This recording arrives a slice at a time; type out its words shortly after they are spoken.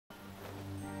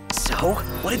So,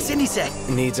 what did Cindy say?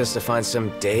 Needs us to find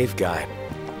some Dave guy.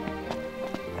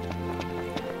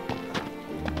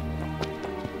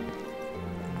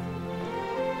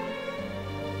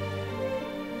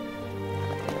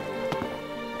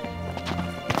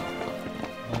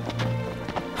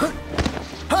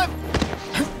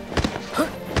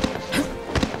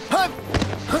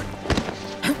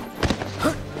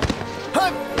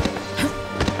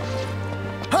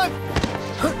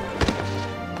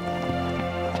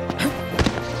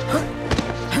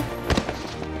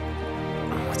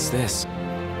 What's this?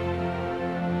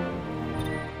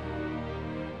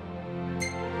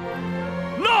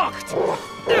 Knocked!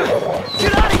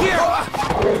 Get out of here!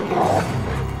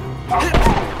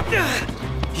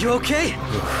 You okay?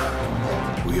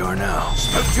 We are now.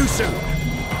 Spoke too soon.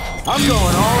 I'm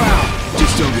going all out.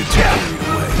 Just don't get too carried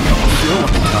away. You don't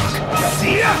want to talk.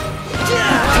 See ya!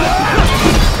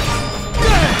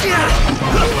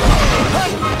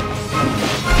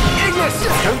 Ignis!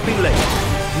 Don't be late.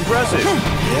 Impressive.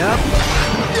 Yep.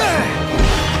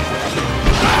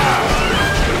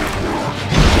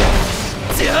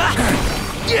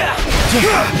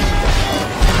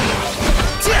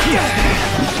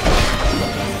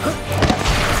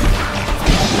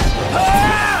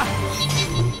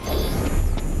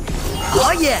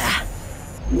 Oh yeah!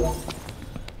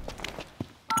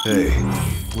 Hey,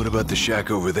 what about the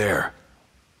shack over there?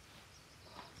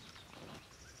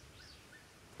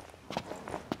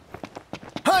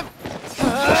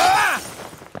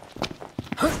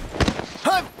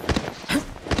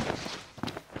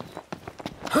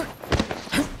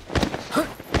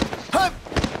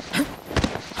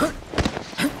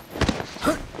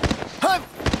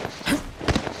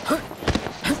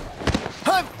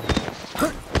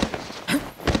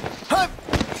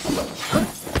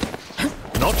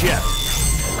 Not yet.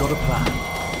 Got a plan.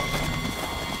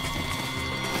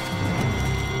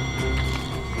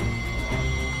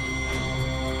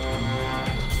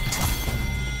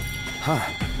 Huh.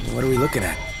 What are we looking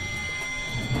at?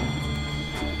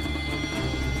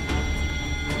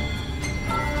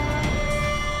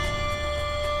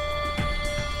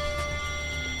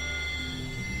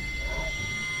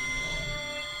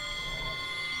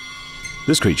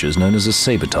 This creature is known as a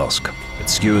saber-tusk. It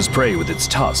skewers prey with its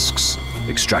tusks,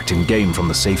 extracting game from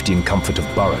the safety and comfort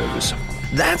of burrows.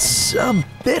 That's a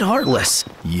bit heartless.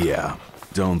 Yeah,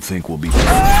 don't think we'll be...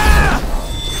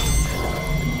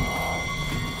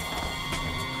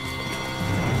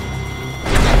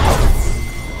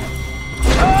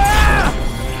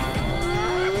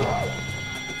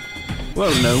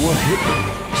 Well, no, what hit me?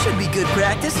 Should be good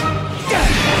practice.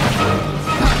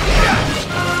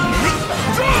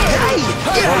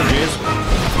 Apologies.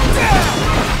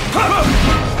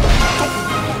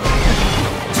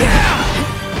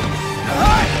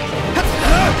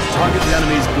 Target the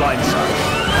enemy's blind side.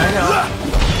 I know.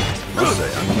 We'll say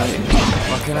I'm late.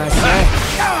 What can I say?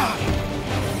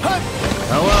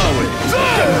 How are we?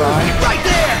 Goodbye. Right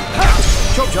there!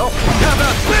 Chop. How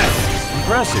about this?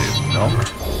 Impressive, Knocked.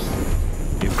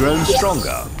 You've grown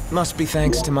stronger. Must be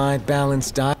thanks to my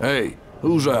balanced diet. Hey,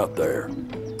 who's out there?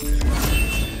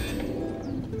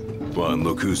 Well, and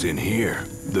look who's in here.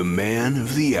 The man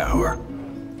of the hour.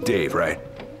 Dave, right?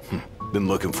 Been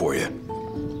looking for you.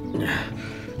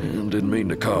 Didn't mean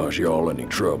to cause y'all any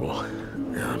trouble.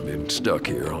 I've been stuck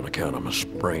here on account of my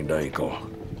sprained ankle.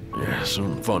 Yeah,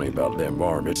 something funny about them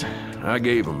varmints. I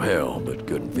gave them hell, but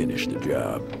couldn't finish the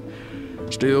job.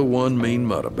 Still one mean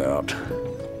mutt about.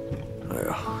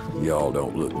 Well, y'all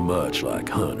don't look much like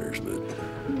hunters, but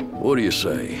what do you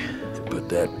say? Put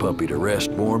that puppy to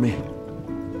rest for me?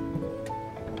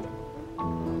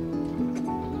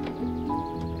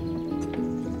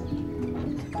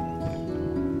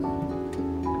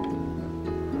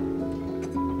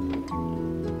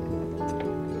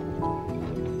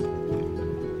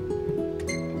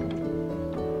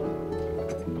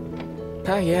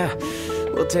 Oh, yeah.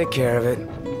 We'll take care of it.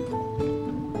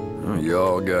 Well,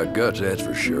 y'all got guts, that's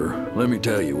for sure. Let me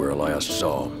tell you where I last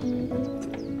saw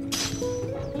him.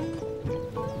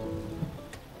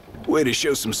 Way to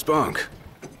show some spunk.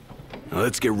 Now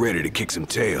let's get ready to kick some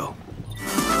tail.